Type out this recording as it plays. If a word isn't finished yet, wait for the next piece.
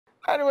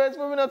Anyways,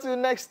 moving on to the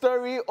next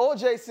story.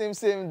 O.J.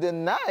 Simpson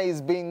denies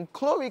being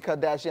Khloé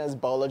Kardashian's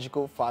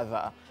biological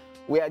father.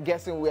 We are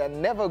guessing we are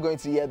never going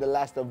to hear the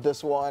last of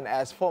this one,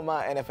 as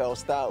former NFL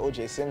star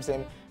O.J.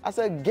 Simpson has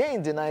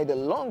again denied the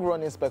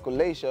long-running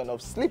speculation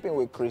of sleeping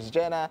with Kris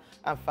Jenner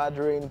and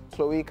fathering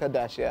Khloé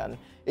Kardashian.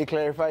 He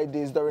clarified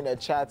this during a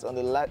chat on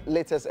the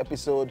latest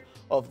episode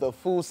of the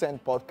Full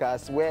Send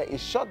podcast, where he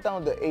shut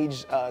down the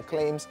age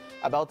claims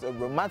about a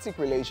romantic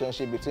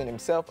relationship between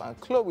himself and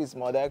Khloé's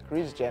mother,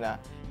 Kris Jenner.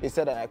 He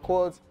said, and I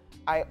quote,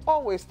 "I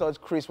always thought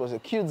Kris was a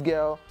cute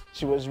girl.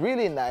 She was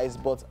really nice,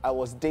 but I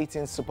was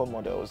dating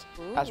supermodels."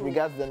 Ooh. As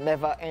regards the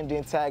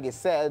never-ending tag, he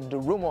said, "The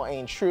rumor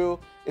ain't true.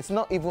 It's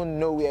not even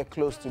nowhere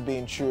close to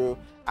being true.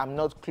 I'm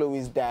not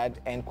Khloé's dad,"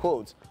 end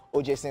quote.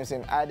 O.J.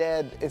 Simpson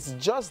added, "It's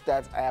just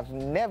that I have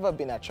never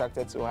been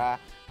attracted to her,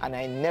 and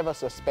I never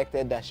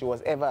suspected that she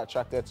was ever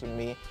attracted to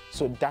me,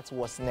 so that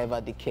was never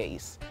the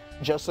case."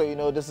 Just so you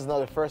know, this is not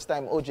the first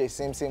time O.J.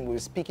 Simpson will be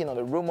speaking on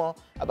the rumor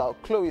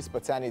about Khloé's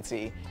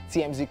paternity.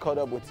 TMZ caught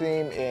up with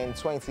him in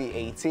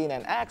 2018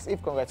 and asked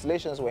if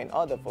congratulations were in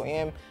order for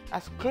him,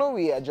 as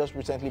Khloé had just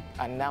recently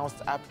announced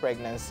her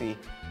pregnancy.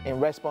 In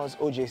response,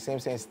 O.J.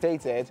 Simpson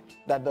stated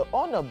that the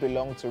honor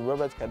belonged to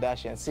Robert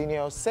Kardashian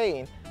Sr.,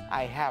 saying,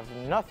 "I have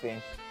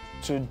nothing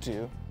to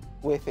do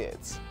with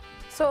it."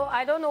 So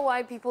I don't know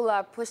why people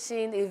are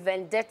pushing a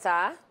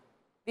vendetta,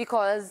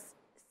 because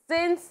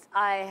since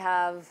I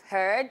have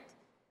heard,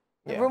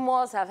 the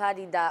rumors have had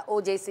it that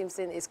O.J.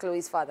 Simpson is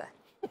Khloé's father.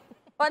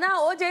 But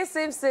now O.J.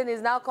 Simpson is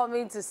now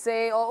coming to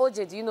say, "Oh,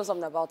 O.J., do you know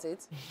something about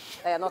it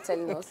that you're not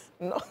telling us?"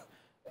 No,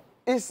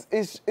 it's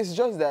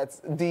just that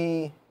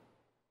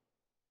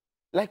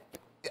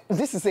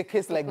this is a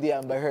case like the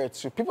Amber Heard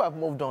too. People have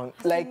moved on.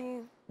 Like,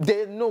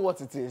 they know what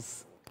it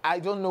is. I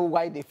don't know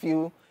why they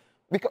feel,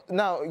 because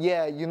now,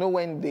 yeah, you know,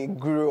 when they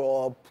grew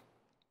up,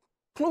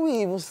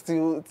 Khloé even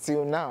still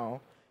till now,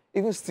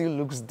 even still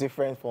looks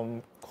different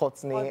from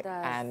Kourtney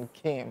and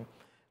Kim.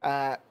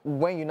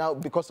 When you now,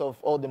 because of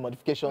all the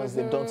modifications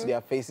they've done to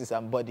their faces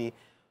and body,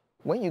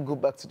 when you go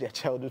back to their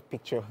childhood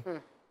picture,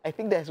 I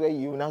think that's where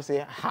you now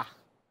say, "Ha,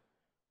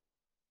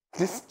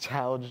 this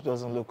child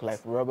doesn't look like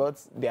Robert,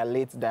 their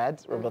late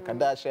dad, Robert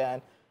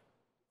Kardashian,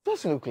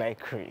 doesn't look like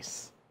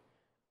Kris."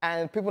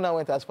 And people now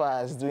went as far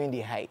as doing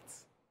the height.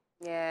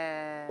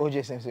 Yeah.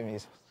 O.J. Simpson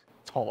is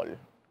tall.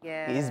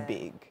 Yeah. He's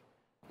big.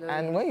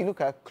 And when you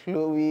look at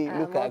Khloé,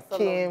 look at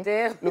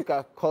Kim, look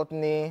at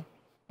Kourtney,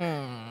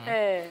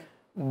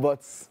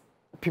 but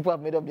people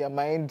have made up their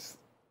minds.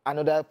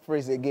 Another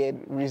phrase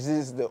again,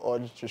 resist the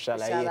urge to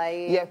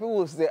shalaye. Yeah, people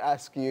will still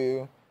ask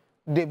you,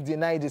 they've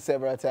denied it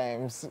several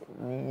times.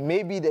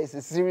 Maybe there's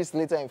a series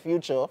later in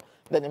future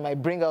that they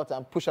might bring out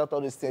and push out all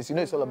these things. You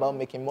know, it's all about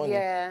making money.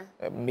 Yeah.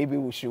 Maybe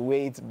we should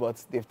wait,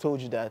 but they've told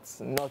you that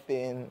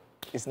nothing,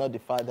 it's not the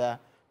father.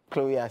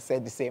 Khloé has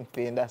said the same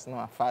thing, that's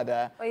not her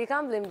father. But you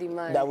can't blame the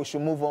man. That we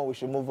should move on, we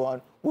should move on.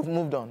 We've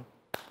moved on.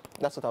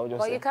 That's what I would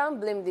just say. But you can't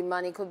blame the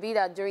man. It could be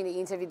that during the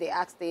interview they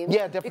asked him.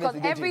 Yeah, definitely.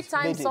 Because every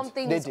time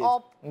something is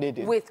up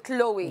with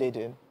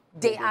Khloé,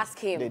 they ask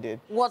him,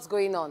 "What's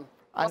going on?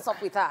 What's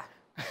up with her?"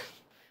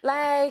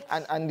 Like...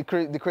 And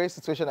the crazy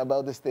situation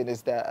about this thing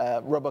is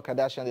that Robert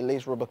Kardashian, the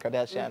late Robert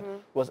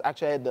Kardashian, was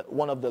actually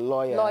one of the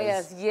lawyers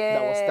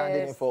that was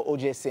standing in for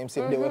O.J.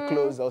 Simpson. They were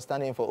close. That was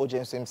standing in for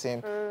O.J.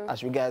 Simpson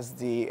as regards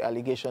the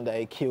allegation that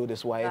he killed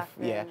his wife.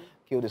 Yeah,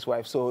 killed his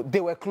wife. So they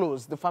were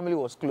close. The family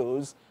was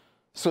close.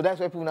 So that's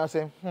why people now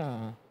say,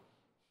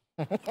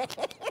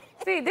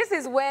 See, this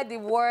is where the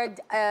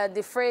word,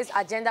 the phrase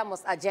agenda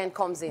must agenda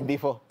comes in.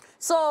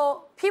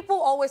 So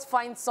people always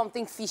find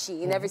something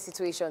fishy in every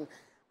situation.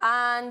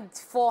 And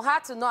for her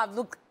to not have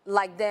looked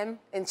like them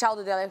in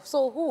childhood, they're like,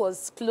 so who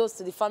was close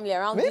to the family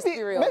around this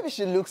period? Maybe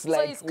she looks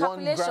like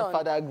one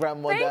grandfather,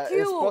 grandmother. Thank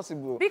you. It's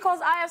possible. Because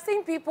I have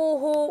seen people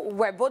who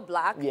were both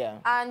black,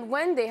 and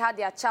when they had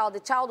their child, the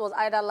child was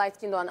either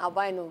light-skinned or an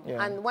albino.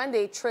 And when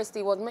they traced,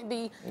 it was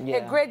maybe a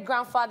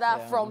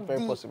great-grandfather from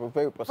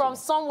from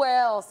somewhere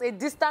else, a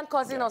distant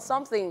cousin or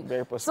something.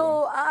 Very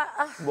possible.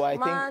 So,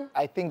 but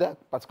I think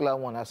that particular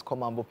one has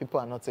come on, but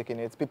people are not taking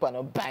it. People are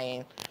not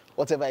buying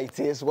whatever it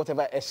is,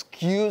 whatever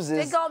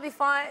excuses be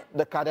fine.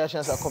 The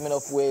Kardashians are coming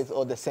up with,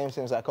 or the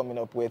Simpsons are coming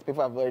up with.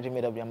 People have already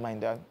made up their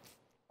mind that,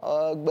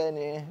 "Oh,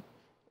 Benny,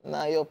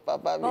 now your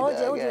papa."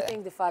 Who do you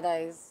think the father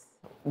is?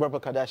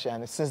 Robert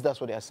Kardashian, since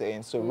that's what they're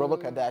saying. So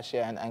Robert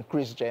Kardashian and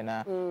Kris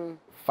Jenner,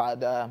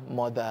 father,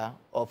 mother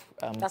of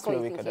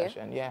Khloé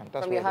Kardashian. Yeah,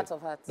 that's from your heart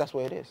of hearts. That's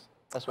what it is.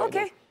 That's what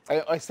it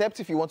is.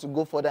 Except if you want to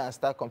go further and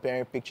start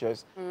comparing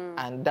pictures,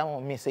 and that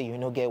one may say you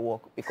don't get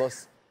work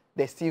because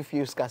they still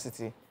feel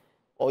scarcity.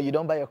 Or you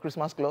don't buy your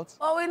Christmas clothes?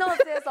 Oh, we know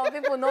say some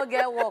people don't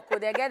get work, or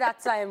they get that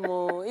time.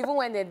 Even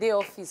when they day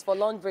office for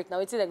lunch break, now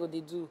what they go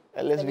they do?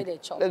 Let's keep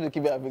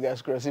it a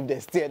fingers crossed. If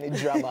there's still any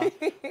drama,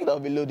 that'll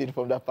be loaded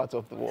from that part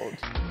of the world.